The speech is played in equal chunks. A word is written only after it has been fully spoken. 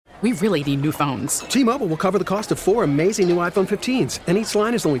We really need new phones. T-Mobile will cover the cost of 4 amazing new iPhone 15s, and each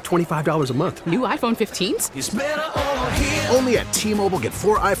line is only $25 a month. New iPhone 15s? It's better over here. Only at T-Mobile, get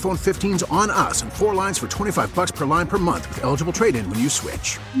 4 iPhone 15s on us and 4 lines for $25 per line per month with eligible trade-in when you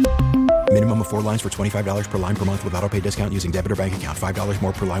switch. Minimum of 4 lines for $25 per line per month with autopay discount using debit or bank account. $5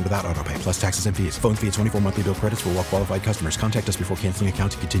 more per line without autopay, plus taxes and fees. Phone fee at 24 monthly bill credits for well-qualified customers. Contact us before canceling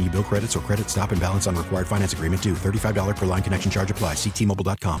account to continue bill credits or credit stop and balance on required finance agreement due. $35 per line connection charge applies. See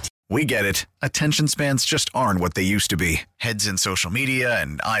T-Mobile.com. We get it. Attention spans just aren't what they used to be. Heads in social media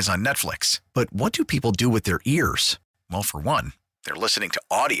and eyes on Netflix. But what do people do with their ears? Well, for one, they're listening to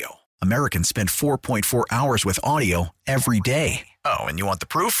audio. Americans spend 4.4 hours with audio every day. Oh, and you want the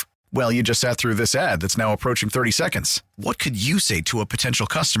proof? Well, you just sat through this ad that's now approaching 30 seconds. What could you say to a potential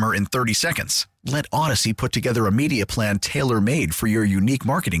customer in 30 seconds? Let Odyssey put together a media plan tailor-made for your unique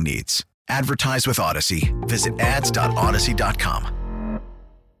marketing needs. Advertise with Odyssey. Visit ads.odyssey.com.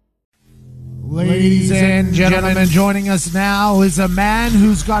 Ladies and gentlemen, joining us now is a man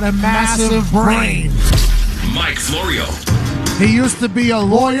who's got a massive brain. Mike Florio. He used to be a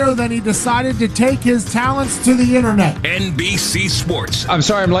lawyer, then he decided to take his talents to the internet. NBC Sports. I'm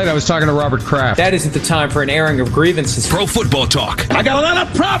sorry I'm late. I was talking to Robert Kraft. That isn't the time for an airing of grievances. Pro Football Talk. I got a lot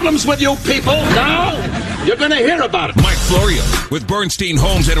of problems with you people. Now you're going to hear about it. Mike Florio with Bernstein,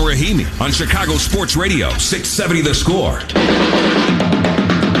 Holmes and Rahimi on Chicago Sports Radio, 670 The Score.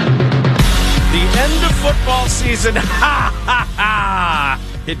 The end of football season. Ha, ha, ha.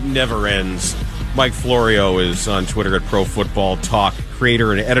 It never ends. Mike Florio is on Twitter at Pro Football Talk.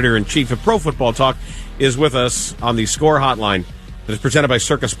 Creator and editor-in-chief of Pro Football Talk is with us on the Score Hotline that is presented by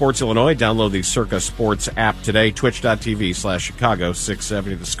Circa Sports Illinois. Download the Circa Sports app today, twitch.tv/Chicago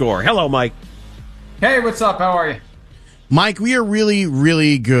 670 The Score. Hello, Mike. Hey, what's up? How are you? Mike, we are really,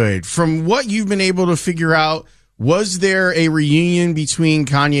 really good. From what you've been able to figure out, was there a reunion between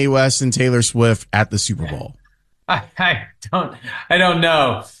Kanye West and Taylor Swift at the Super Bowl? I don't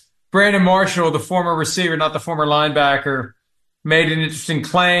know. Brandon Marshall, the former receiver, not the former linebacker, made an interesting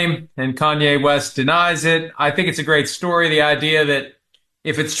claim, and Kanye West denies it. I think it's a great story, the idea that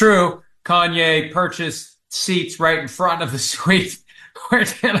if it's true, Kanye purchased seats right in front of the suite where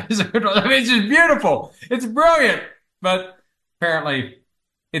Taylor Swift was. I mean, it's just beautiful. It's brilliant. But apparently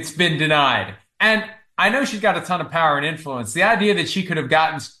it's been denied. And I know she's got a ton of power and influence. The idea that she could have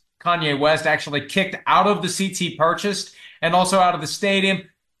gotten Kanye West actually kicked out of the seats he purchased and also out of the stadium,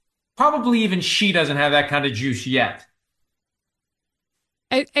 probably even she doesn't have that kind of juice yet.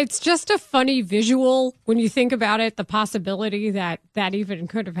 It's just a funny visual when you think about it, the possibility that even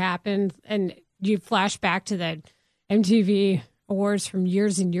could have happened. And you flash back to the MTV Awards from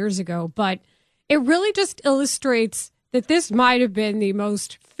years and years ago. But it really just illustrates that this might have been the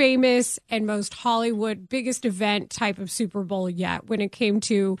most famous and most Hollywood, biggest event type of Super Bowl yet when it came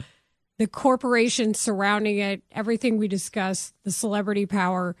to the corporations surrounding it, everything we discussed, the celebrity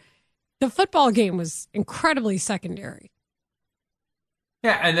power. The football game was incredibly secondary.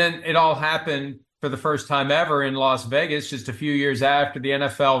 Yeah, and then it all happened for the first time ever in Las Vegas, just a few years after the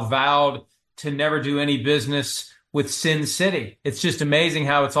NFL vowed to never do any business with Sin City. It's just amazing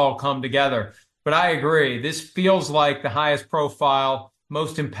how it's all come together. But I agree. This feels like the highest profile,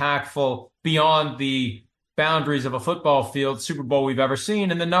 most impactful, beyond the boundaries of a football field Super Bowl we've ever seen.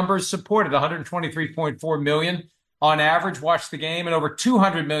 And the numbers support it. 123.4 million on average watched the game, and over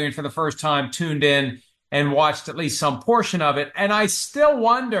 200 million for the first time tuned in and watched at least some portion of it. And I still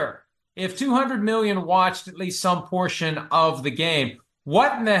wonder if 200 million watched at least some portion of the game,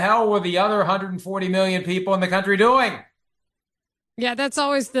 what in the hell were the other 140 million people in the country doing? Yeah, that's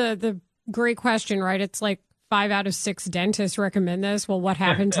always the great question, right? It's like 5 out of 6 dentists recommend this. Well, what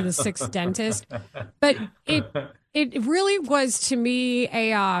happened to the 6th dentist? But it really was, to me,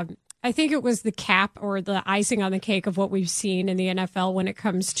 I think it was the cap or the icing on the cake of what we've seen in the NFL when it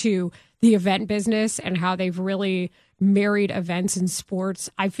comes to the event business and how they've really married events and sports.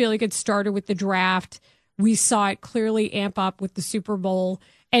 I feel like it started with the draft. We saw it clearly amp up with the Super Bowl.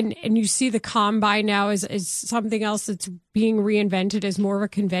 And you see the Combine now as something else that's being reinvented as more of a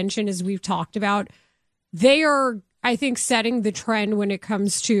convention, as we've talked about. They are, I think, setting the trend when it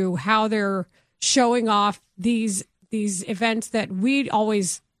comes to how they're showing off these events that we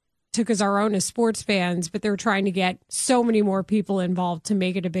always took as our own as sports fans, but they're trying to get so many more people involved to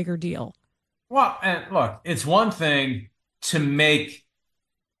make it a bigger deal. Well, and look, it's one thing to make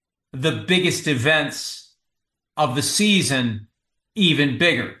the biggest events of the season even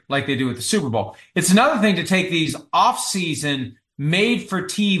bigger, like they do with the Super Bowl. It's another thing to take these off-season,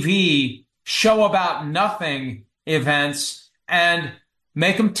 made-for-TV, show about nothing events and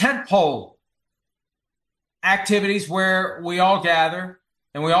make them tentpole activities where we all gather,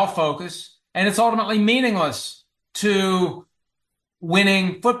 and we all focus, and it's ultimately meaningless to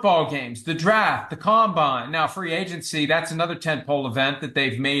winning football games, the draft, the combine. Now, free agency, that's another tentpole event that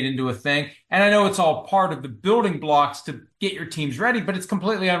they've made into a thing. And I know it's all part of the building blocks to get your teams ready, but it's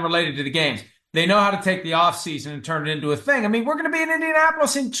completely unrelated to the games. They know how to take the offseason and turn it into a thing. I mean, we're going to be in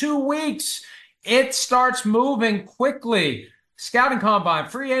Indianapolis in 2 weeks. It starts moving quickly. Scouting combine,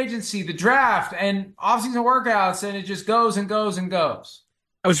 free agency, the draft, and offseason workouts, and it just goes and goes and goes.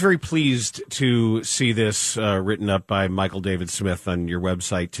 I was very pleased to see this written up by Michael David Smith on your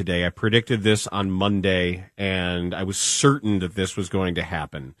website today. I predicted this on Monday, and I was certain that this was going to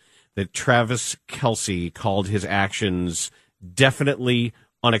happen, that Travis Kelce called his actions definitely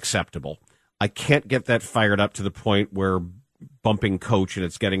unacceptable. I can't get that fired up to the point where bumping coach and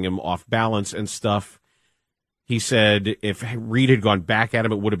it's getting him off balance and stuff. He said if Reed had gone back at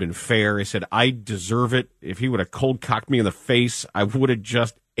him, it would have been fair. He said, I deserve it. If he would have cold cocked me in the face, I would have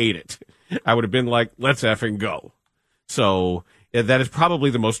just ate it. I would have been like, let's effing go. So that is probably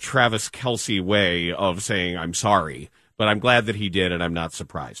the most Travis Kelce way of saying I'm sorry, but I'm glad that he did, and I'm not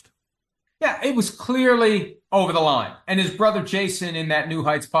surprised. Yeah, it was clearly over the line. And his brother Jason in that New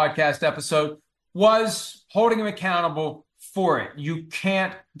Heights podcast episode was holding him accountable for it. You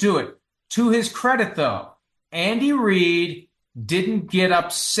can't do it. To his credit, though, Andy Reid didn't get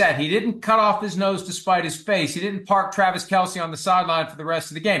upset. He didn't cut off his nose to spite his face. He didn't park Travis Kelce on the sideline for the rest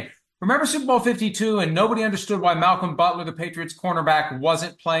of the game. Remember Super Bowl 52, and nobody understood why Malcolm Butler, the Patriots cornerback,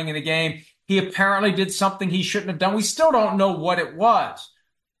 wasn't playing in the game? He apparently did something he shouldn't have done. We still don't know what it was.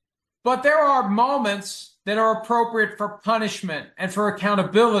 But there are moments that are appropriate for punishment and for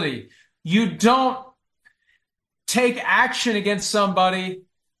accountability. You don't take action against somebody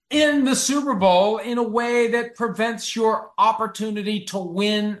in the Super Bowl in a way that prevents your opportunity to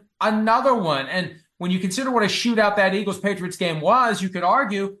win another one. And when you consider what a shootout that Eagles-Patriots game was, you could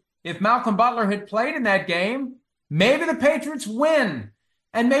argue if Malcolm Butler had played in that game, maybe the Patriots win.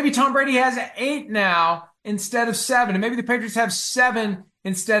 And maybe Tom Brady has 8 now instead of 7. And maybe the Patriots have 7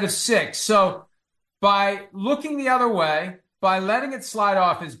 instead of 6. So by looking the other way, by letting it slide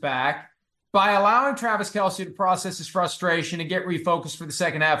off his back, by allowing Travis Kelce to process his frustration and get refocused for the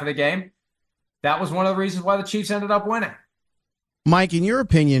second half of the game, that was one of the reasons why the Chiefs ended up winning. Mike, in your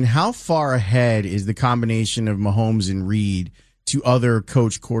opinion, how far ahead is the combination of Mahomes and Reed to other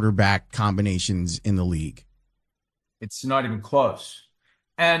coach-quarterback combinations in the league? It's not even close.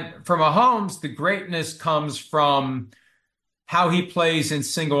 And for Mahomes, the greatness comes from how he plays in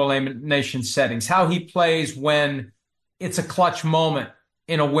single elimination settings, how he plays when it's a clutch moment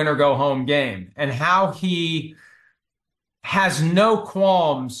in a win-or-go-home game, and how he has no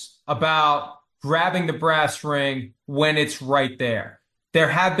qualms about grabbing the brass ring when it's right there. There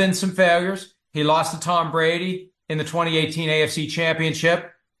have been some failures. He lost to Tom Brady in the 2018 AFC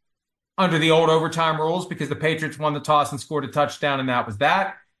Championship under the old overtime rules because the Patriots won the toss and scored a touchdown, and that was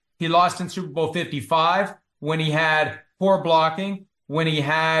that. He lost in Super Bowl 55 when he had poor blocking, when he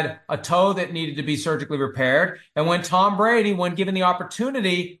had a toe that needed to be surgically repaired, and when Tom Brady, when given the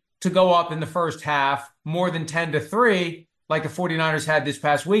opportunity to go up in the first half more than 10-3, like the 49ers had this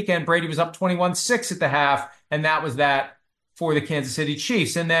past weekend, Brady was up 21-6 at the half, and that was that for the Kansas City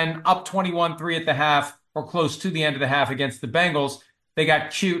Chiefs. And then up 21-3 at the half, or close to the end of the half against the Bengals. They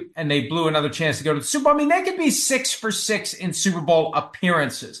got cute, and they blew another chance to go to the Super Bowl. I mean, they could be 6 for 6 in Super Bowl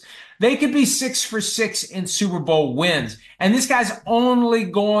appearances. They could be 6 for 6 in Super Bowl wins. And this guy's only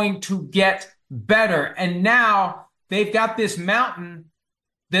going to get better. And now they've got this mountain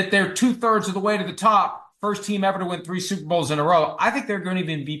that they're 2/3 of the way to the top. First team ever to win 3 Super Bowls in a row. I think they're going to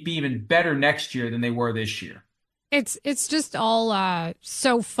be even better next year than they were this year. It's just all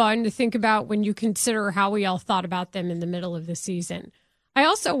so fun to think about when you consider how we all thought about them in the middle of the season. I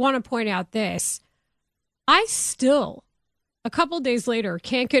also want to point out this. I still, a couple days later,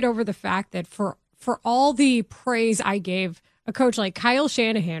 can't get over the fact that for all the praise I gave a coach like Kyle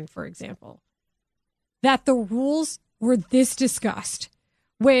Shanahan, for example, that the rules were this discussed.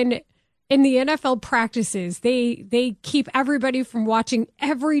 When in the NFL practices, they keep everybody from watching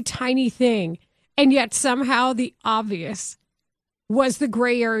every tiny thing, and yet somehow the obvious was the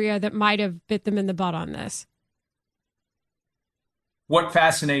gray area that might have bit them in the butt on this. What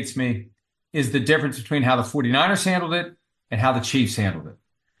fascinates me is the difference between how the 49ers handled it and how the Chiefs handled it.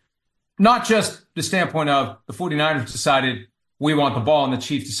 Not just the standpoint of the 49ers decided we want the ball and the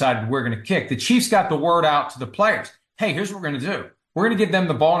Chiefs decided we're going to kick. The Chiefs got the word out to the players. Hey, here's what we're going to do. We're going to give them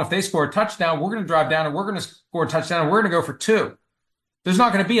the ball, and if they score a touchdown, we're going to drive down and we're going to score a touchdown and we're going to go for 2. There's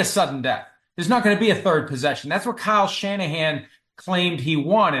not going to be a sudden death. There's not going to be a third possession. That's what Kyle Shanahan claimed he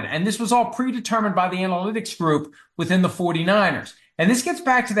wanted. And this was all predetermined by the analytics group within the 49ers. And this gets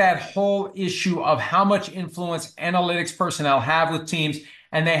back to that whole issue of how much influence analytics personnel have with teams,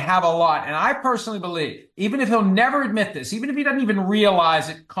 and they have a lot. And I personally believe, even if he'll never admit this, even if he doesn't even realize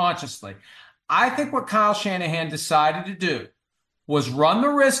it consciously, I think what Kyle Shanahan decided to do was run the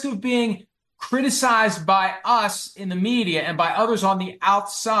risk of being criticized by us in the media and by others on the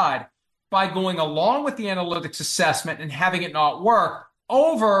outside by going along with the analytics assessment and having it not work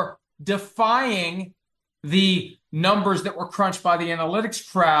over defying the numbers that were crunched by the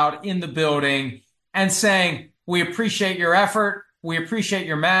analytics crowd in the building and saying, we appreciate your effort, we appreciate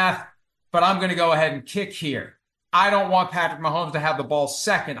your math, but I'm going to go ahead and kick here. I don't want Patrick Mahomes to have the ball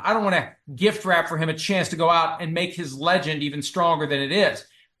second. I don't want to gift wrap for him a chance to go out and make his legend even stronger than it is.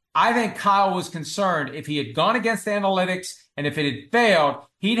 I think Kyle was concerned if he had gone against the analytics and if it had failed,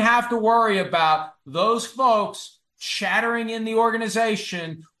 he'd have to worry about those folks chattering in the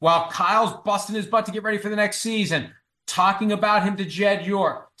organization while Kyle's busting his butt to get ready for the next season, talking about him to Jed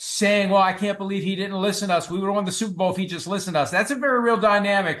York, saying, well, I can't believe he didn't listen to us. We would have won the Super Bowl if he just listened to us. That's a very real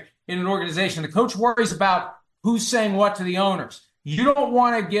dynamic in an organization. The coach worries about who's saying what to the owners. You don't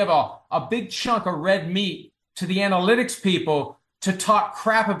want to give a big chunk of red meat to the analytics people to talk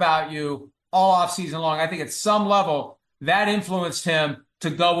crap about you all offseason long. I think at some level that influenced him to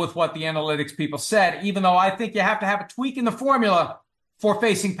go with what the analytics people said, even though I think you have to have a tweak in the formula for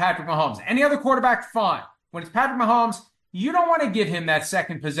facing Patrick Mahomes. Any other quarterback, fine. When it's Patrick Mahomes, you don't want to give him that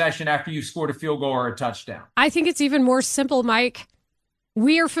second possession after you've scored a field goal or a touchdown. I think it's even more simple, Mike.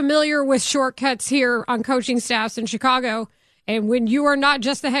 We are familiar with shortcuts here on coaching staffs in Chicago. And when you are not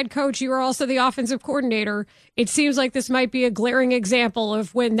just the head coach, you are also the offensive coordinator. It seems like this might be a glaring example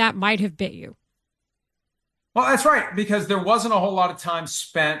of when that might have bit you. Well, that's right, because there wasn't a whole lot of time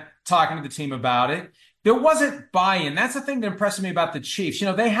spent talking to the team about it. There wasn't buy-in. That's the thing that impressed me about the Chiefs. You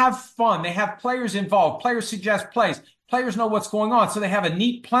know, they have fun. They have players involved. Players suggest plays. Players know what's going on. So they have a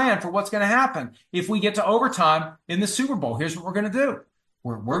neat plan for what's going to happen. If we get to overtime in the Super Bowl, here's what we're going to do.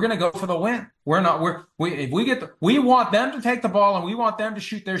 We're going to go for the win. We want them to take the ball and we want them to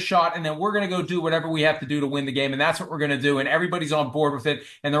shoot their shot, and then we're going to go do whatever we have to do to win the game. And that's what we're going to do. And everybody's on board with it,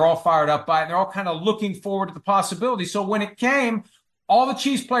 and they're all fired up by it. And they're all kind of looking forward to the possibility. So when it came, all the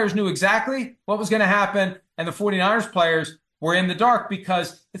Chiefs players knew exactly what was going to happen. And the 49ers players were in the dark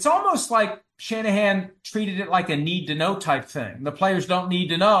because it's almost like Shanahan treated it like a need to know type thing. The players don't need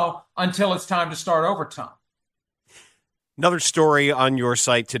to know until it's time to start overtime. Another story on your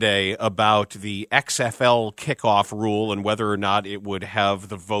site today about the XFL kickoff rule and whether or not it would have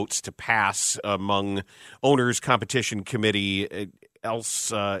the votes to pass among owners, competition committee,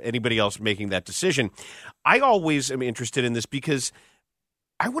 anybody else making that decision. I always am interested in this because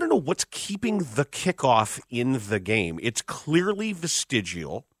I want to know what's keeping the kickoff in the game. It's clearly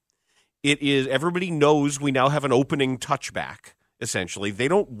vestigial. It is. Everybody knows we now have an opening touchback, essentially. They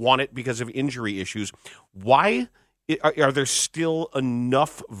don't want it because of injury issues. Why are there still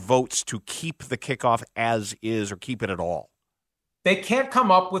enough votes to keep the kickoff as is or keep it at all? They can't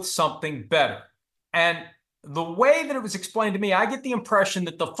come up with something better. And the way that it was explained to me, I get the impression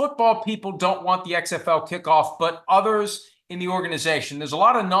that the football people don't want the XFL kickoff, but others in the organization. There's a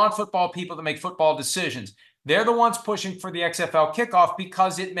lot of non-football people that make football decisions. They're the ones pushing for the XFL kickoff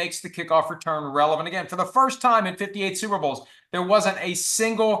because it makes the kickoff return relevant. Again, for the first time in 58 Super Bowls, there wasn't a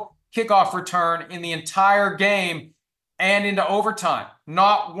single kickoff return in the entire game and into overtime.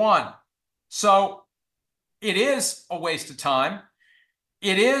 Not one. So it is a waste of time.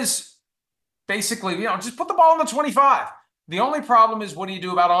 It is basically, just put the ball on the 25. The only problem is what do you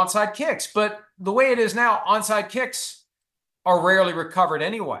do about onside kicks? But the way it is now, onside kicks are rarely recovered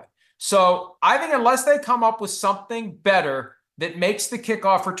anyway. So I think unless they come up with something better that makes the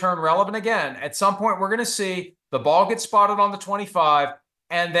kickoff return relevant again, at some point we're going to see the ball get spotted on the 25,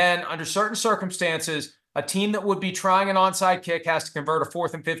 and then under certain circumstances, a team that would be trying an onside kick has to convert a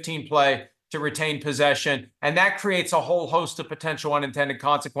 4th and 15 play to retain possession. And that creates a whole host of potential unintended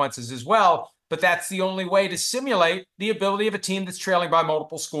consequences as well. But that's the only way to simulate the ability of a team that's trailing by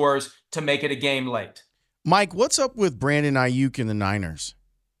multiple scores to make it a game late. Mike, what's up with Brandon Ayuk and the Niners?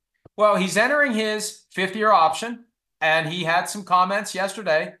 Well, he's entering his 5th-year option, and he had some comments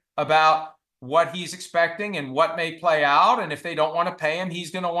yesterday about what he's expecting and what may play out. And if they don't want to pay him, he's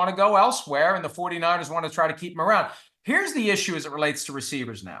going to want to go elsewhere. And the 49ers want to try to keep him around. Here's the issue as it relates to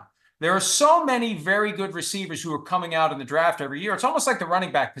receivers now. There are so many very good receivers who are coming out in the draft every year. It's almost like the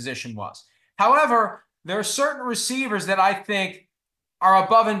running back position was. However, there are certain receivers that I think are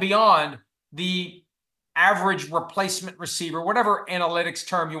above and beyond the average replacement receiver, whatever analytics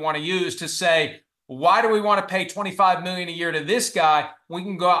term you want to use to say, why do we want to pay $25 million a year to this guy? We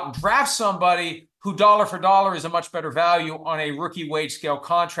can go out and draft somebody who dollar for dollar is a much better value on a rookie wage scale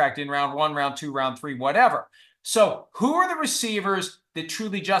contract in round 1, round 2, round 3, whatever. So who are the receivers that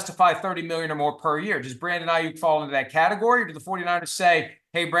truly justify $30 million or more per year? Does Brandon Ayuk fall into that category, or do the 49ers say,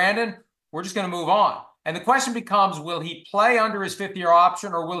 hey, Brandon, we're just going to move on? And the question becomes, will he play under his 5th-year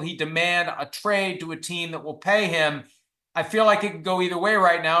option, or will he demand a trade to a team that will pay him? I feel like it could go either way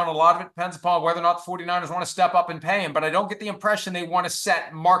right now, and a lot of it depends upon whether or not the 49ers want to step up and pay him. But I don't get the impression they want to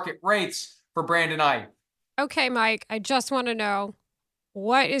set market rates for Brandon Ayuk. Okay, Mike, I just want to know,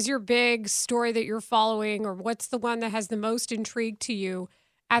 what is your big story that you're following, or what's the one that has the most intrigue to you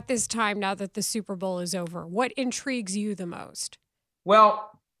at this time now that the Super Bowl is over? What intrigues you the most?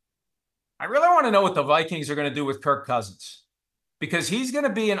 Well, I really want to know what the Vikings are going to do with Kirk Cousins, because he's going to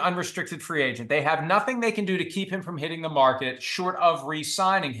be an unrestricted free agent. They have nothing they can do to keep him from hitting the market short of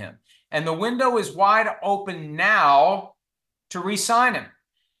re-signing him. And the window is wide open now to re-sign him.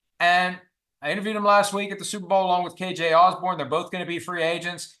 And I interviewed him last week at the Super Bowl along with KJ Osborne. They're both going to be free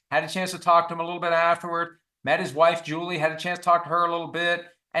agents. Had a chance to talk to him a little bit afterward. Met his wife, Julie. Had a chance to talk to her a little bit.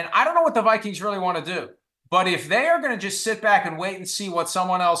 And I don't know what the Vikings really want to do. But if they are going to just sit back and wait and see what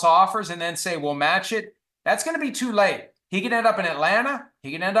someone else offers and then say, we'll match it, that's going to be too late. He could end up in Atlanta.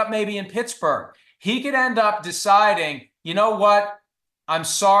 He could end up maybe in Pittsburgh. He could end up deciding, you know what? I'm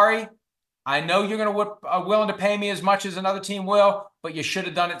sorry. I know you're going to willing to pay me as much as another team will, but you should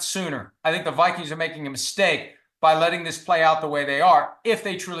have done it sooner. I think the Vikings are making a mistake by letting this play out the way they are if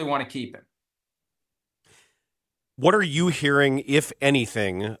they truly want to keep him. What are you hearing, if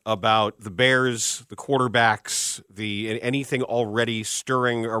anything, about the Bears, the quarterbacks, anything already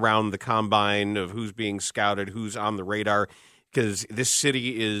stirring around the combine of who's being scouted, who's on the radar? Because this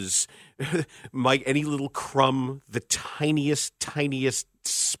city is, Mike, any little crumb, the tiniest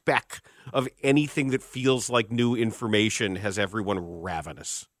speck of anything that feels like new information has everyone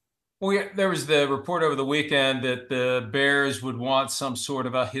ravenous. Well, there was the report over the weekend that the Bears would want some sort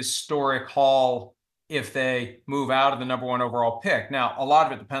of a historic haul if they move out of the number 1 overall pick. Now, a lot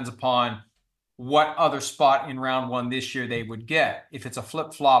of it depends upon what other spot in round 1 this year they would get. If it's a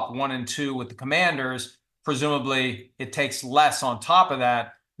flip-flop 1 and 2 with the Commanders, presumably it takes less on top of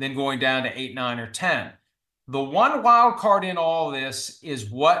that than going down to 8, 9, or 10. The one wild card in all this is,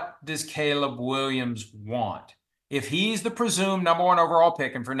 what does Caleb Williams want? If he's the presumed number 1 overall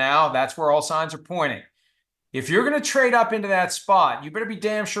pick, and for now, that's where all signs are pointing. If you're going to trade up into that spot, you better be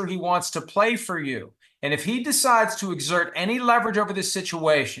damn sure he wants to play for you. And if he decides to exert any leverage over this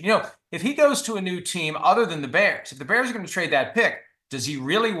situation, if he goes to a new team other than the Bears, if the Bears are going to trade that pick, does he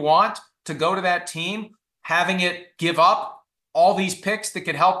really want to go to that team, having it give up all these picks that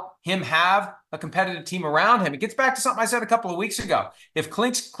could help him have a competitive team around him? It gets back to something I said a couple of weeks ago. If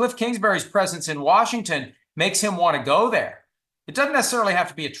Cliff Kingsbury's presence in Washington makes him want to go there, it doesn't necessarily have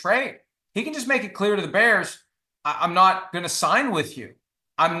to be a trade. He can just make it clear to the Bears, I'm not going to sign with you.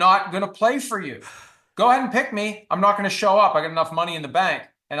 I'm not going to play for you. Go ahead and pick me. I'm not going to show up. I got enough money in the bank,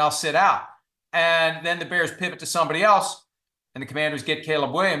 and I'll sit out. And then the Bears pivot to somebody else, and the Commanders get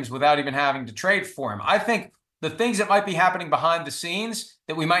Caleb Williams without even having to trade for him. I think the things that might be happening behind the scenes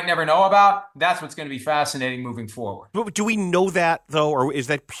that we might never know about, that's what's going to be fascinating moving forward. But do we know that, though, or is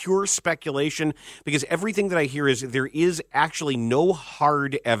that pure speculation? Because everything that I hear is there is actually no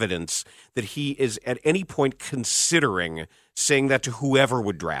hard evidence that he is at any point considering saying that to whoever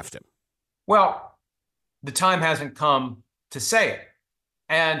would draft him. Well, the time hasn't come to say it.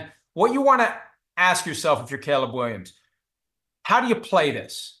 And what you want to ask yourself if you're Caleb Williams, how do you play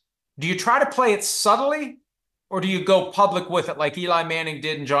this? Do you try to play it subtly, or do you go public with it like Eli Manning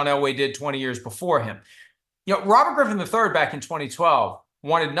did and John Elway did 20 years before him? Robert Griffin III back in 2012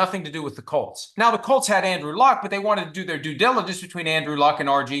 wanted nothing to do with the Colts. Now, the Colts had Andrew Luck, but they wanted to do their due diligence between Andrew Luck and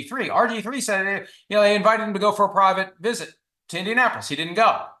RG3. RG3 said, they invited him to go for a private visit to Indianapolis. He didn't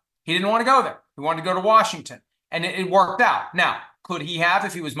go. He didn't want to go there. He wanted to go to Washington, and it worked out. Now, could he have,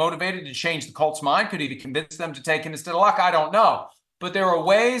 if he was motivated, to change the Colts' mind? Could he convince them to take him instead of Luck? I don't know. But there are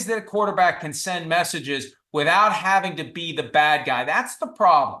ways that a quarterback can send messages without having to be the bad guy. That's the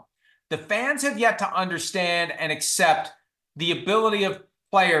problem. The fans have yet to understand and accept the ability of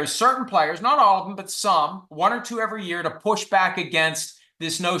players, certain players, not all of them, but some, 1 or 2 every year, to push back against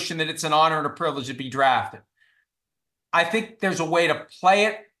this notion that it's an honor and a privilege to be drafted. I think there's a way to play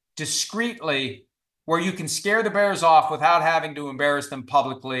it discreetly where you can scare the Bears off without having to embarrass them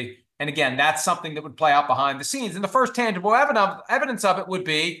publicly. And again, that's something that would play out behind the scenes. And the first tangible evidence of it would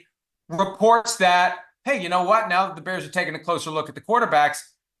be reports that, hey, you know what? Now that the Bears are taking a closer look at the quarterbacks,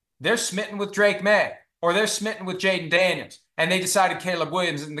 they're smitten with Drake May, or they're smitten with Jaden Daniels, and they decided Caleb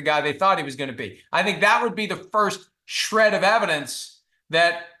Williams isn't the guy they thought he was going to be. I think that would be the first shred of evidence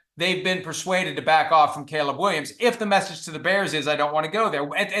that they've been persuaded to back off from Caleb Williams. If the message to the Bears is, I don't want to go there.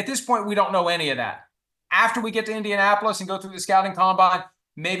 At this point, we don't know any of that. After we get to Indianapolis and go through the scouting combine,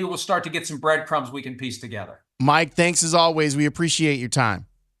 maybe we'll start to get some breadcrumbs we can piece together. Mike, thanks as always. We appreciate your time.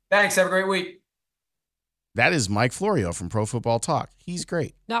 Thanks. Have a great week. That is Mike Florio from Pro Football Talk. He's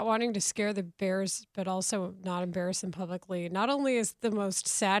great. Not wanting to scare the Bears, but also not embarrass them publicly, not only is the most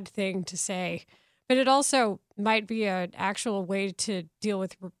sad thing to say, but it also might be an actual way to deal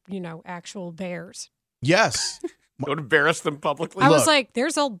with, actual Bears. Yes. Don't embarrass them publicly. I was like,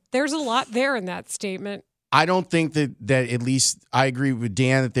 there's a lot there in that statement. I don't think that at least I agree with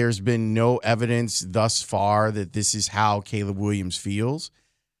Dan that there's been no evidence thus far that this is how Caleb Williams feels.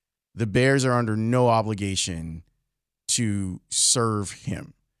 The Bears are under no obligation to serve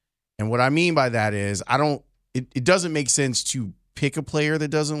him. And what I mean by that is it doesn't make sense to pick a player that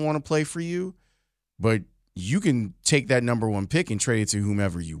doesn't want to play for you, but you can take that number one pick and trade it to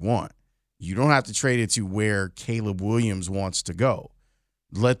whomever you want. You don't have to trade it to where Caleb Williams wants to go.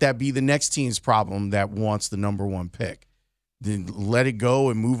 Let that be the next team's problem that wants the number one pick. Then let it go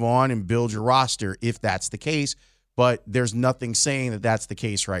and move on and build your roster if that's the case. But there's nothing saying that that's the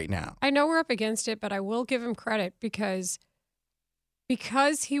case right now. I know we're up against it, but I will give him credit because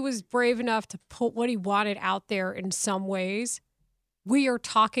he was brave enough to put what he wanted out there in some ways. We are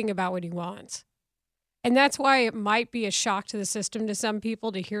talking about what he wants. And that's why it might be a shock to the system to some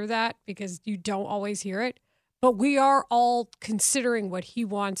people to hear that, because you don't always hear it. But we are all considering what he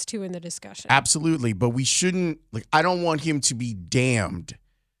wants to in the discussion. Absolutely. But we shouldn't, I don't want him to be damned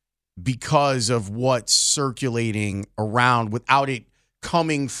because of what's circulating around without it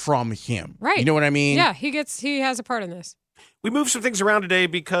coming from him. Right. You know what I mean? Yeah, he has a part in this. We moved some things around today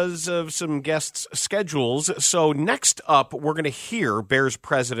because of some guests' schedules. So next up, we're going to hear Bears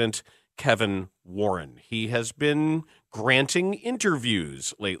president Kevin Warren. He has been granting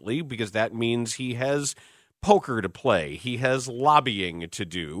interviews lately because that means he has poker to play. He has lobbying to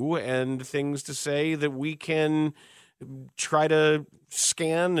do and things to say that we can try to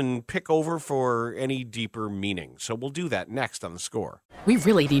scan and pick over for any deeper meaning. So we'll do that next on The Score. We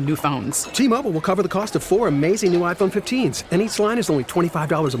really need new phones. T-Mobile will cover the cost of 4 amazing new iPhone 15s, and each line is only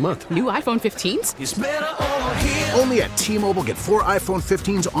 $25 a month. New iPhone 15s? It's better over here. Only at T-Mobile, get 4 iPhone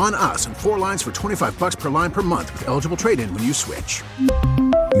 15s on us and 4 lines for $25 per line per month with eligible trade-in when you switch.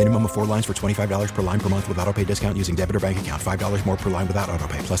 Minimum of 4 lines for $25 per line per month with autopay discount using debit or bank account. $5 more per line without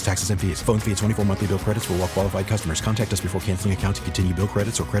autopay, plus taxes and fees. Phone fee at 24 monthly bill credits for well-qualified customers. Contact us before canceling account to continue bill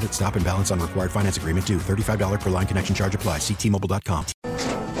credits or credit stop and balance on required finance agreement due. $35 per line connection charge applies. See T-Mobile.com.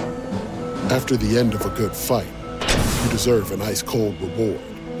 After the end of a good fight, you deserve an ice-cold reward.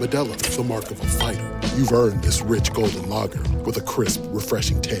 Modelo is the mark of a fighter. You've earned this rich golden lager with a crisp,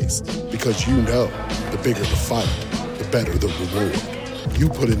 refreshing taste. Because you know, the bigger the fight, the better the reward. You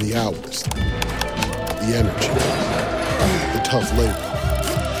put in the hours, the energy, the tough labor.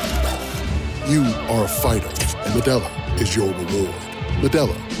 You are a fighter, and Modelo is your reward.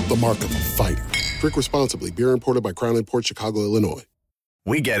 Modelo, the mark of a fighter. Drink responsibly. Beer imported by Crown Imports, Chicago, Illinois.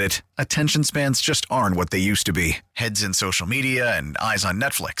 We get it. Attention spans just aren't what they used to be. Heads in social media and eyes on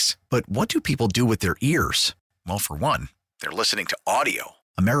Netflix. But what do people do with their ears? Well, for one, they're listening to audio.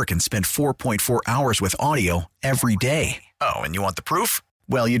 Americans spend 4.4 hours with audio every day. Oh, and you want the proof?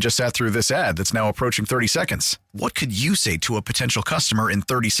 Well, you just sat through this ad that's now approaching 30 seconds. What could you say to a potential customer in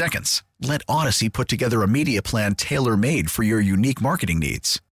 30 seconds? Let Odyssey put together a media plan tailor-made for your unique marketing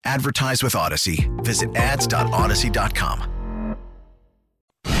needs. Advertise with Odyssey. Visit ads.odyssey.com.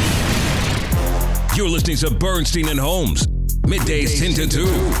 You're listening to Bernstein and Holmes. Middays 10 to 2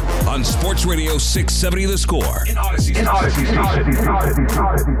 on Sports Radio 670 The Score. In Odyssey.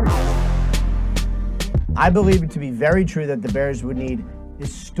 I believe it to be very true that the Bears would need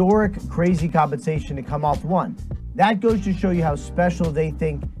historic, crazy compensation to come off one. That goes to show you how special they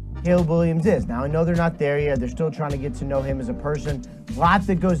think Caleb Williams is. Now, I know they're not there yet. They're still trying to get to know him as a person. A lot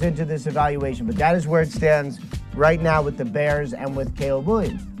that goes into this evaluation, but that is where it stands right now with the Bears and with Caleb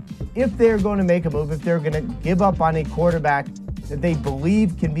Williams. If they're going to make a move, if they're going to give up on a quarterback that they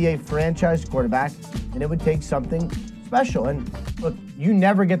believe can be a franchise quarterback, then it would take something special. And look, you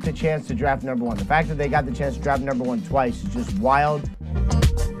never get the chance to draft number one. The fact that they got the chance to draft number one twice is just wild.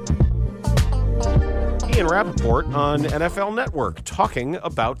 Ian Rappaport on NFL Network talking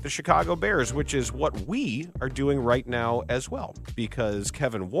about the Chicago Bears, which is what we are doing right now as well, because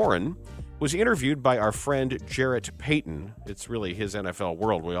Kevin Warren was interviewed by our friend Jarrett Payton. It's really his NFL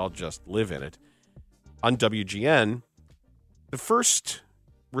world. We all just live in it. On WGN, the first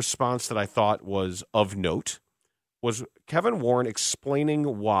response that I thought was of note was Kevin Warren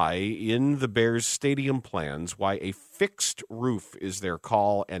explaining why, in the Bears stadium plans, why a fixed roof is their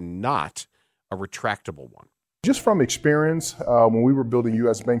call and not a retractable one. Just from experience, when we were building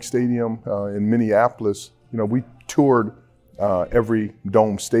U.S. Bank Stadium in Minneapolis, we toured every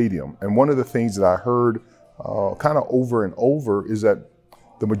dome stadium. And one of the things that I heard kind of over and over is that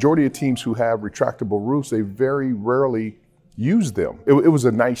the majority of teams who have retractable roofs, they very rarely use them. It was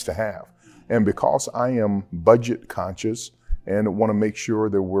a nice to have. And because I am budget conscious and want to make sure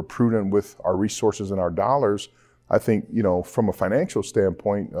that we're prudent with our resources and our dollars, I think, from a financial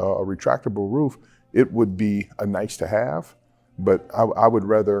standpoint, a retractable roof, it would be a nice to have, but I would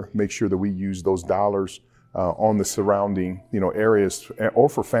rather make sure that we use those dollars on the surrounding, areas or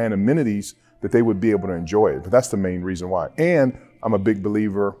for fan amenities that they would be able to enjoy it. But that's the main reason why. And I'm a big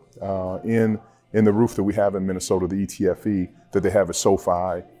believer in the roof that we have in Minnesota, the ETFE, that they have at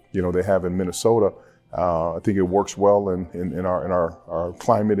SoFi, they have in Minnesota. I think it works well in our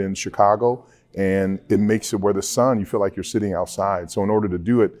climate in Chicago, and it makes it where the sun, you feel like you're sitting outside. So in order to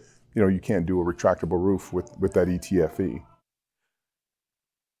do it, you can't do a retractable roof with that ETFE. I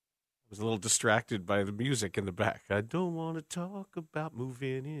was a little distracted by the music in the back. I don't want to talk about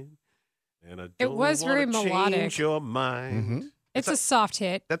moving in, and I don't it was very melodic. Change your mind. Mm-hmm. It's a soft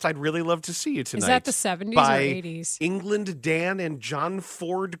hit. I'd really love to see you tonight. Is that the 70s by or 80s? England Dan and John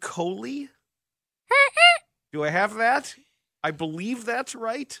Ford Coley? Do I have that? I believe that's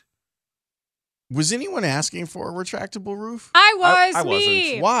right. Was anyone asking for a retractable roof? I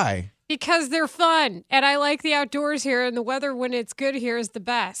wasn't. Why? Because they're fun, and I like the outdoors here, and the weather when it's good here is the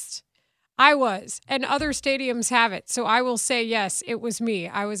best. I was, and other stadiums have it, so I will say yes, it was me.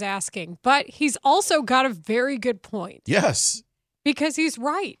 I was asking. But he's also got a very good point. Yes. Because he's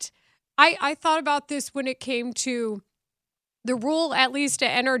right. I thought about this when it came to the rule, at least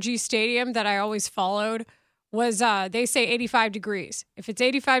at NRG Stadium, that I always followed, was they say 85 degrees. If it's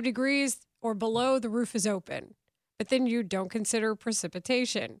 85 degrees or below, the roof is open. But then you don't consider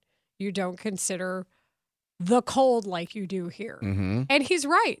precipitation. You don't consider the cold like you do here. Mm-hmm. And he's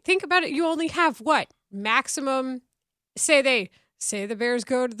right. Think about it. You only have what? Maximum, say the Bears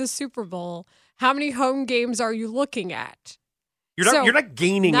go to the Super Bowl. How many home games are you looking at? You're not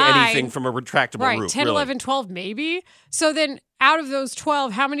gaining 9, anything from a retractable right, roof. 10, really. 11, 12 maybe. So then out of those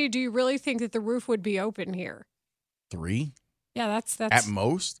 12, how many do you really think that the roof would be open here? 3? Yeah, that's at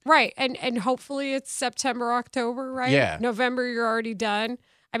most. Right. And hopefully it's September, October, right? Yeah. November, you're already done.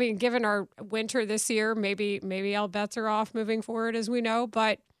 I mean, given our winter this year, maybe all bets are off moving forward, as we know,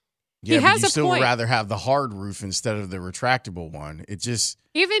 but yeah, he has but you a still point. would rather have the hard roof instead of the retractable one. It just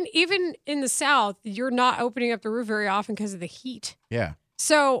even in the South, you're not opening up the roof very often because of the heat. Yeah.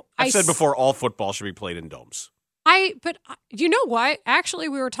 So I've said before, all football should be played in domes. But you know what? Actually,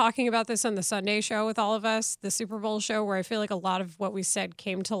 we were talking about this on the Sunday show with all of us, the Super Bowl show, where I feel like a lot of what we said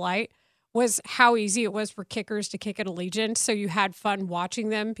came to light, was how easy it was for kickers to kick at Allegiant. So you had fun watching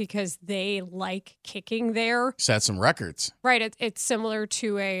them because they like kicking there. Set some records. Right. It's similar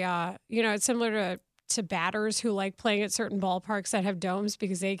to it's similar to batters who like playing at certain ballparks that have domes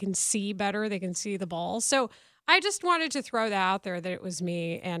because they can see better. They can see the ball. So I just wanted to throw that out there that it was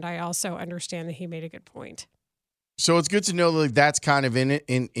me. And I also understand that he made a good point. So it's good to know that that's kind of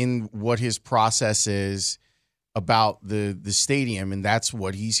in what his process is about the stadium, and that's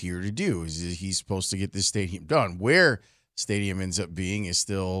what he's here to do. Is he's supposed to get this stadium done. Where stadium ends up being is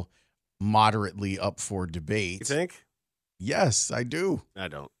still moderately up for debate. You think? Yes, I do. I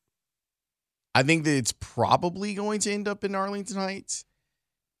don't. I think that it's probably going to end up in Arlington Heights,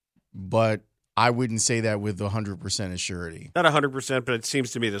 but I wouldn't say that with 100% assurity. Not 100%, but it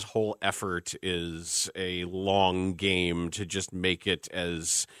seems to me this whole effort is a long game to just make it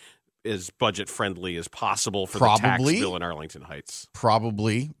as budget friendly as possible for the tax bill in Arlington Heights.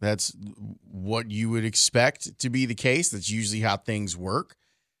 Probably. That's what you would expect to be the case. That's usually how things work.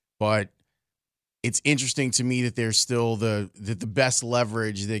 But it's interesting to me that there's still the best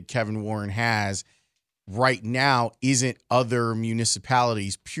leverage that Kevin Warren has right now isn't other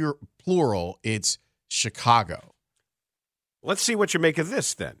municipalities, plural, it's Chicago. Let's see what you make of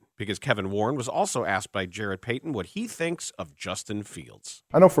this then, because Kevin Warren was also asked by Jarrett Payton what he thinks of Justin Fields.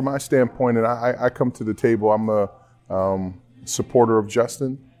 I know from my standpoint, and I come to the table, I'm a supporter of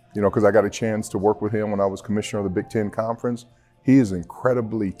Justin, because I got a chance to work with him when I was commissioner of the Big Ten Conference. He is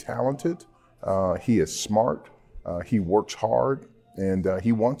incredibly talented. He is smart. He works hard, and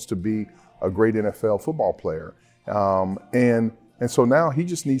he wants to be a great NFL football player. And so now he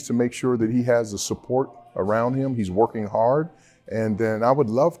just needs to make sure that he has the support around him. He's working hard. And then I would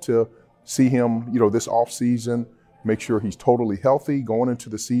love to see him, this offseason, make sure he's totally healthy going into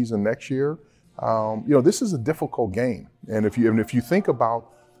the season next year. this is a difficult game. And if you think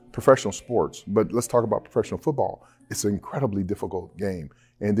about professional sports, but let's talk about professional football, it's an incredibly difficult game.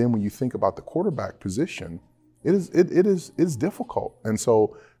 And then when you think about the quarterback position, it is difficult. And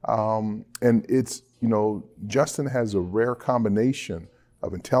so, and it's, Justin has a rare combination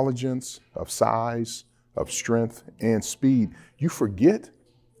of intelligence, of size, of strength, and speed. You forget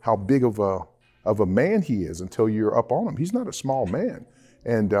how big of a man he is until you're up on him. He's not a small man.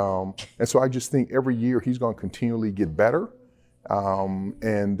 And so I just think every year he's going to continually get better. So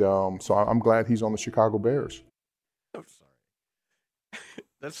I'm glad he's on the Chicago Bears. I'm sorry.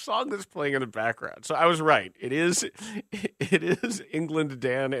 That song that's playing in the background. So I was right. It is England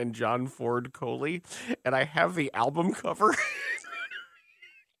Dan and John Ford Coley, and I have the album cover.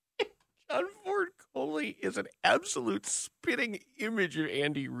 John Ford Coley is an absolute spitting image of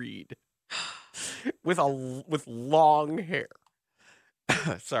Andy Reid with long hair.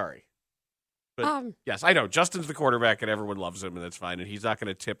 Sorry. But yes, I know. Justin's the quarterback and everyone loves him, and that's fine. And he's not going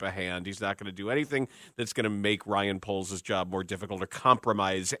to tip a hand. He's not going to do anything that's going to make Ryan Poles' job more difficult or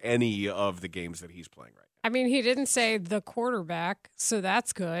compromise any of the games that he's playing right now. I mean, he didn't say the quarterback, so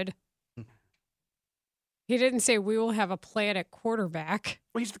that's good. He didn't say we will have a plan at quarterback.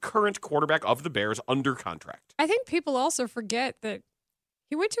 Well, he's the current quarterback of the Bears under contract. I think people also forget that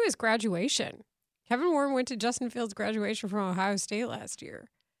he went to his graduation. Kevin Warren went to Justin Fields' graduation from Ohio State last year.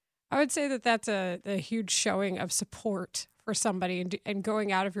 I would say that that's a huge showing of support for somebody and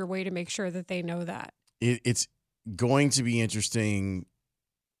going out of your way to make sure that they know that. It's going to be interesting.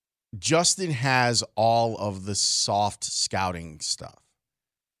 Justin has all of the soft scouting stuff,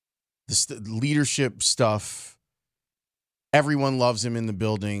 the leadership stuff. Everyone loves him in the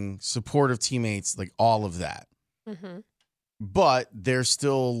building, supportive teammates, like all of that. Mm-hmm. But there's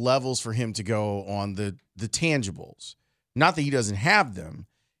still levels for him to go on the tangibles. Not that he doesn't have them.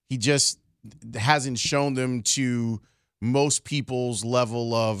 He just hasn't shown them to most people's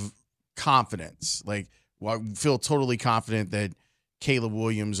level of confidence. Like, well, I feel totally confident that Caleb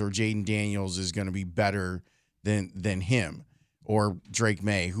Williams or Jaden Daniels is going to be better than him, or Drake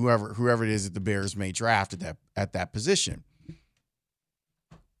May, whoever it is that the Bears may draft at that position.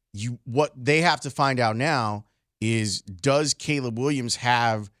 What they have to find out now is, does Caleb Williams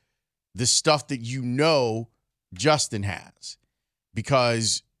have the stuff that Justin has?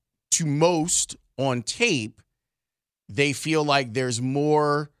 Because to most on tape, they feel like there's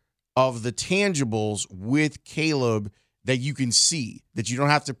more of the tangibles with Caleb that you can see, that you don't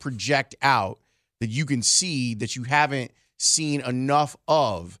have to project out, that you can see that you haven't seen enough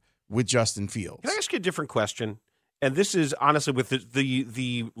of with Justin Fields. Can I ask you a different question? And this is honestly with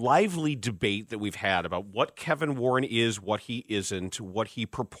the lively debate that we've had about what Kevin Warren is, what he isn't, what he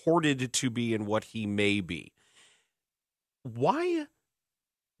purported to be, and what he may be. Why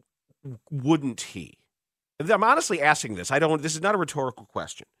wouldn't he? I'm honestly asking this. This is not a rhetorical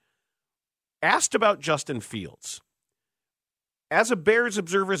question. Asked about Justin Fields. As a Bears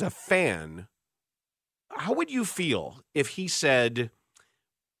observer, as a fan, how would you feel if he said,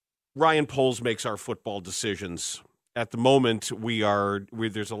 Ryan Poles makes our football decisions? At the moment,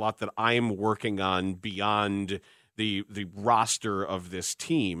 there's a lot that I'm working on beyond the roster of this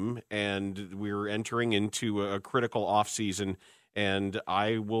team, and we're entering into a critical offseason, and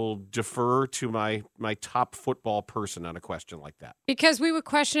I will defer to my top football person on a question like that. Because we would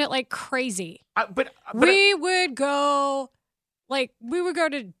question it like crazy. But we would go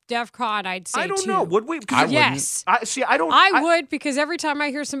to DEF CON, I'd say. I don't know. Would we? Yes. I would, because every time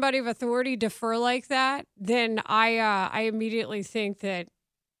I hear somebody of authority defer like that, then I immediately think that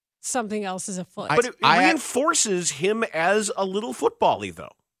something else is afoot. But it reinforces him as a little football-y,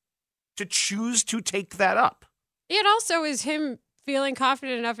 though, to choose to take that up. It also is him feeling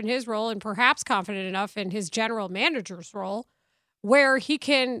confident enough in his role, and perhaps confident enough in his general manager's role, where he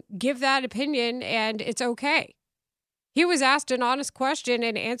can give that opinion and it's okay. He was asked an honest question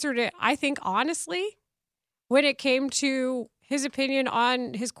and answered it, I think, honestly, when it came to his opinion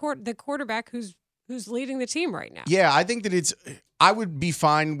on the quarterback who's leading the team right now. Yeah, I think that I would be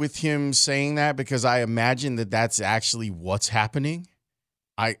fine with him saying that, because I imagine that that's actually what's happening.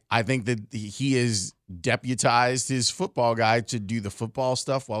 I think that he has deputized his football guy to do the football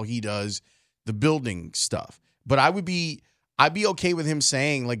stuff while he does the building stuff. But I'd be okay with him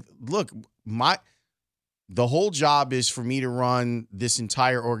saying, like, look, the whole job is for me to run this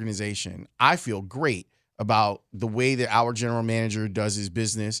entire organization. I feel great about the way that our general manager does his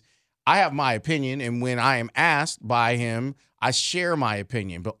business. I have my opinion, and when I am asked by him, I share my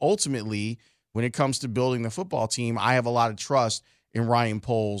opinion. But ultimately, when it comes to building the football team, I have a lot of trust in Ryan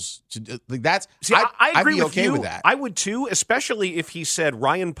Poles. That's See, I agree I'd be with okay you. with that. I would too, especially if he said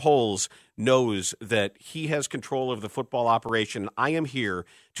Ryan Poles knows that he has control of the football operation. I am here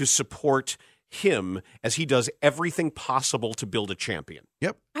to support him as he does everything possible to build a champion.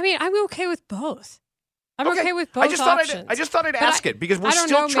 Yep. I mean, I'm okay with both. I'm okay with both options. I just thought I'd ask it because we're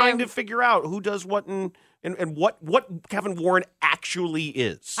still trying to figure out who does what and what Kevin Warren actually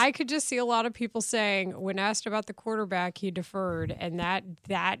is. I could just see a lot of people saying when asked about the quarterback, he deferred, and that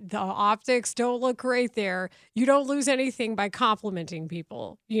the optics don't look great there. You don't lose anything by complimenting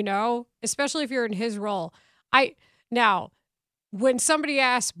people, especially if you're in his role. Now, when somebody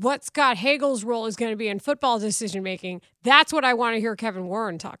asks what Scott Hagel's role is going to be in football decision making, that's what I want to hear Kevin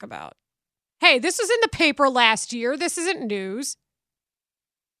Warren talk about. Hey, this was in the paper last year. This isn't news.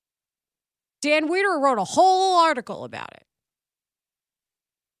 Dan Wiederer wrote a whole article about it.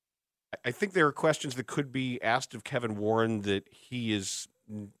 I think there are questions that could be asked of Kevin Warren that he is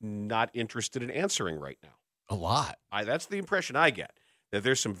not interested in answering right now. A lot. That's the impression I get, that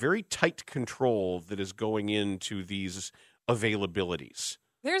there's some very tight control that is going into these availabilities.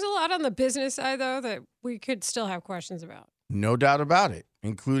 There's a lot on the business side, though, that we could still have questions about. No doubt about it,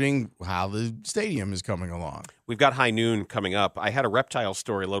 including how the stadium is coming along. We've got High Noon coming up. I had a reptile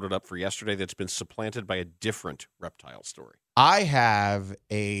story loaded up for yesterday that's been supplanted by a different reptile story. I have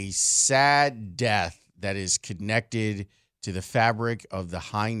a sad death that is connected to the fabric of the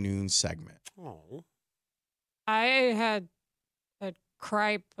High Noon segment. Oh. I had a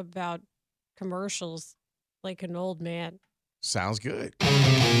gripe about commercials like an old man. Sounds good.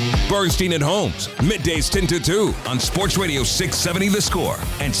 Bernstein and Holmes, middays 10 to 2 on Sports Radio 670 The Score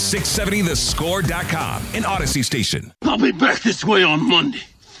and 670thescore.com, an Odyssey station. I'll be back this way on Monday.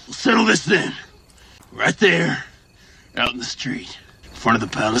 We'll settle this then. Right there, out in the street, in front of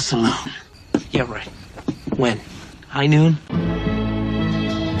the Palace Saloon. Yeah, right. When? High noon?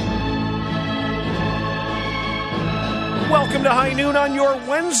 Welcome to High Noon on your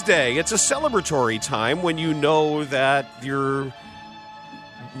Wednesday. It's a celebratory time when you know that your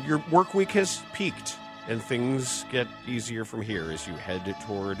work week has peaked and things get easier from here as you head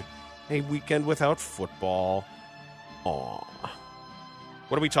toward a weekend without football. Aw.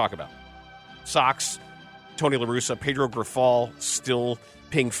 What do we talk about? Sox, Tony La Russa, Pedro Grifol still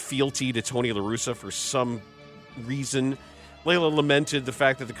paying fealty to Tony La Russa for some reason. Leila lamented the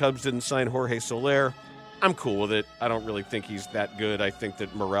fact that the Cubs didn't sign Jorge Soler. I'm cool with it. I don't really think he's that good. I think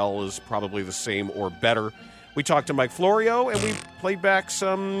that Morel is probably the same or better. We talked to Mike Florio, and we played back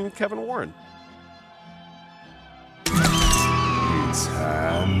some Kevin Warren.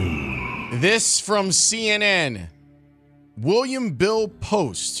 This from CNN. William Bill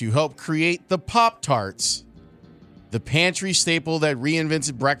Post, who helped create the Pop-Tarts, the pantry staple that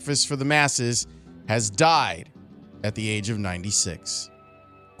reinvented breakfast for the masses, has died at the age of 96.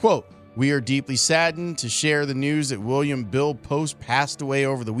 Quote, "We are deeply saddened to share the news that William Bill Post passed away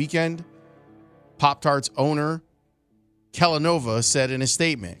over the weekend." Pop-Tarts owner Kellanova said in a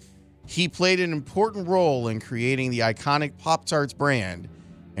statement, "He played an important role in creating the iconic Pop-Tarts brand,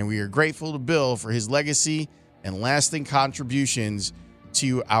 and we are grateful to Bill for his legacy and lasting contributions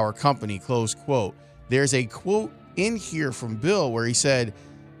to our company," close quote. There's a quote in here from Bill where he said,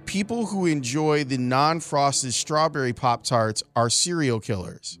 "People who enjoy the non-frosted strawberry Pop-Tarts are serial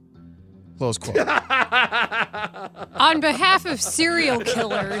killers." Close quote. On behalf of serial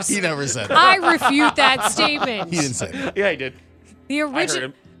killers, he never said that. I refute that statement. He didn't say that. Yeah, he did. The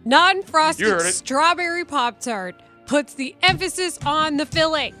original non-frosted strawberry Pop-Tart puts the emphasis on the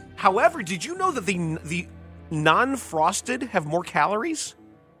filling. However, did you know that the non-frosted have more calories?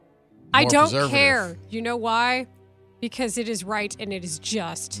 I don't care. You know why? Because it is right and it is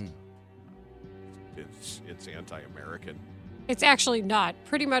just. It's anti-American. It's actually not.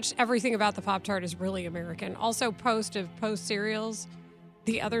 Pretty much everything about the Pop-Tart is really American. Also, Post cereals.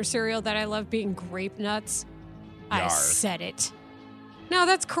 The other cereal that I love being Grape Nuts. Yar. I said it. No,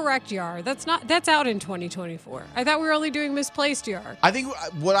 that's correct, Yar. That's out in 2024. I thought we were only doing misplaced Yar. I think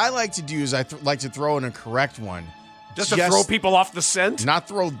what I like to do is I like to throw in a correct one. Just to throw people off the scent? Not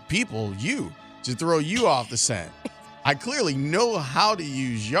throw people, you. To throw you off the scent. I clearly know how to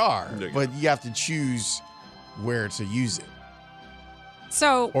use Yar, but you have to choose where to use it.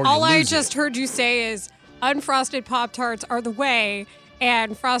 So all I just heard you say is unfrosted Pop-Tarts are the way,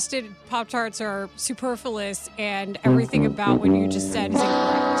 and frosted Pop-Tarts are superfluous, and everything about what you just said is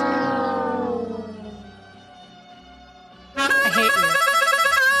incorrect. I hate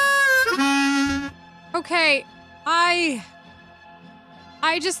you. Okay, I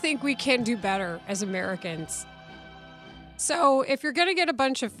just think we can do better as Americans. So if you're going to get a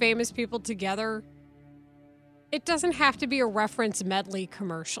bunch of famous people together, it doesn't have to be a reference medley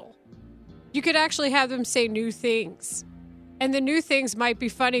commercial. You could actually have them say new things. And the new things might be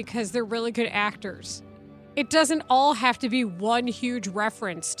funny because they're really good actors. It doesn't all have to be one huge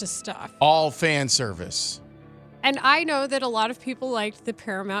reference to stuff. All fan service. And I know that a lot of people liked the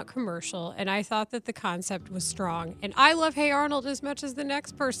Paramount commercial, and I thought that the concept was strong. And I love Hey Arnold as much as the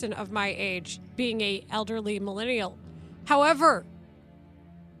next person of my age, being a elderly millennial. However,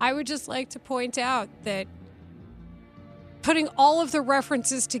 I would just like to point out that putting all of the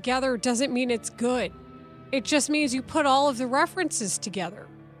references together doesn't mean it's good. It just means you put all of the references together.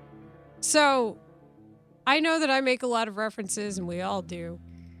 So, I know that I make a lot of references, and we all do,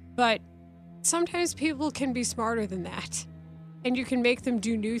 but sometimes people can be smarter than that, and you can make them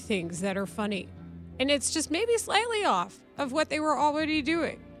do new things that are funny. And it's just maybe slightly off of what they were already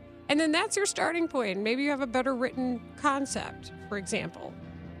doing. And then that's your starting point. Maybe you have a better written concept, for example.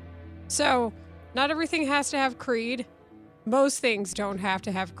 So, not everything has to have Creed. Most things don't have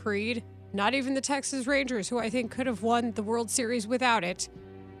to have Creed. Not even the Texas Rangers, who I think could have won the World Series without it.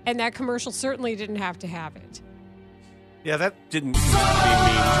 And that commercial certainly didn't have to have it. Yeah, that didn't mean.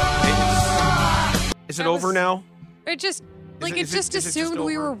 Is it over now? It just, it just assumed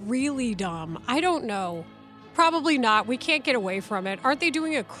we were really dumb. I don't know. Probably not. We can't get away from it. Aren't they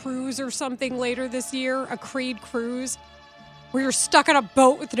doing a cruise or something later this year? A Creed cruise? Where you're stuck on a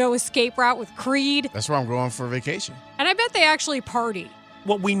boat with no escape route with Creed? That's where I'm going for vacation. And I bet they actually party.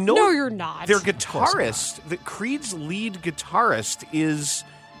 Well, we know. No, you're not. Their guitarist, Creed's lead guitarist, is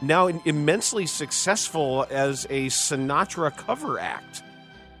now immensely successful as a Sinatra cover act.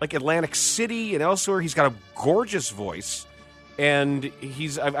 Like Atlantic City and elsewhere. He's got a gorgeous voice. And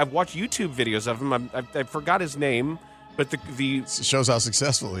I've watched YouTube videos of him. I forgot his name, but the shows how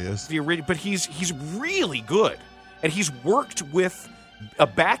successful he is. But he's really good. And he's worked with a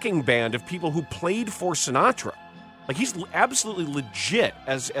backing band of people who played for Sinatra. Like, he's absolutely legit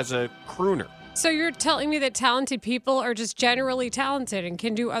as a crooner. So you're telling me that talented people are just generally talented and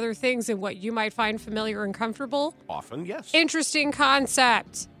can do other things than what you might find familiar and comfortable? Often, yes. Interesting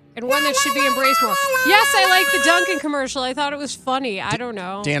concept. And one that should be embraced more. Yes, I like the Dunkin' commercial. I thought it was funny. I don't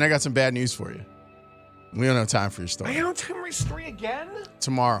know. Dan, I got some bad news for you. We don't have time for your story. I don't have my story again?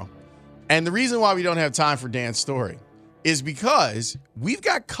 Tomorrow. And the reason why we don't have time for Dan's story is because we've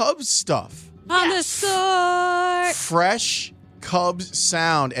got Cubs stuff. On the side. Fresh Cubs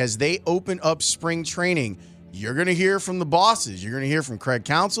sound as they open up spring training. You're going to hear from the bosses. You're going to hear from Craig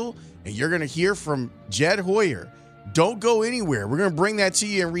Counsell, and you're going to hear from Jed Hoyer. Don't go anywhere. We're going to bring that to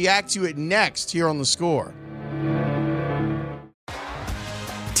you and react to it next here on The Score.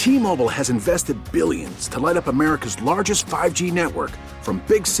 T-Mobile has invested billions to light up America's largest 5G network, from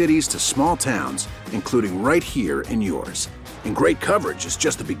big cities to small towns, including right here in yours. And great coverage is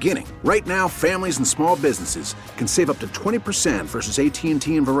just the beginning. Right now, families and small businesses can save up to 20% versus AT&T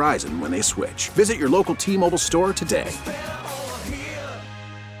and Verizon when they switch. Visit your local T-Mobile store today.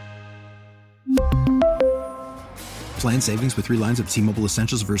 Plan savings with 3 lines of T-Mobile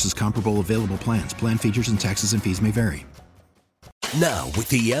Essentials versus comparable available plans. Plan features and taxes and fees may vary. Now, with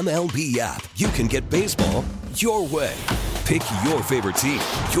the MLB app, you can get baseball your way. Pick your favorite team,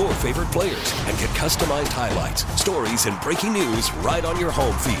 your favorite players, and get customized highlights, stories, and breaking news right on your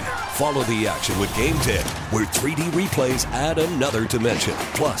home feed. Follow the action with Game Tip, where 3D replays add another dimension.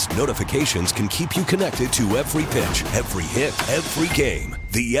 Plus, notifications can keep you connected to every pitch, every hit, every game.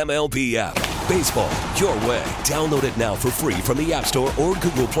 The MLB app. Baseball your way. Download it now for free from the App Store or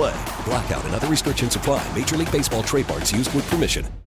Google Play. Blackout and other restrictions apply. Major League Baseball trademarks used with permission.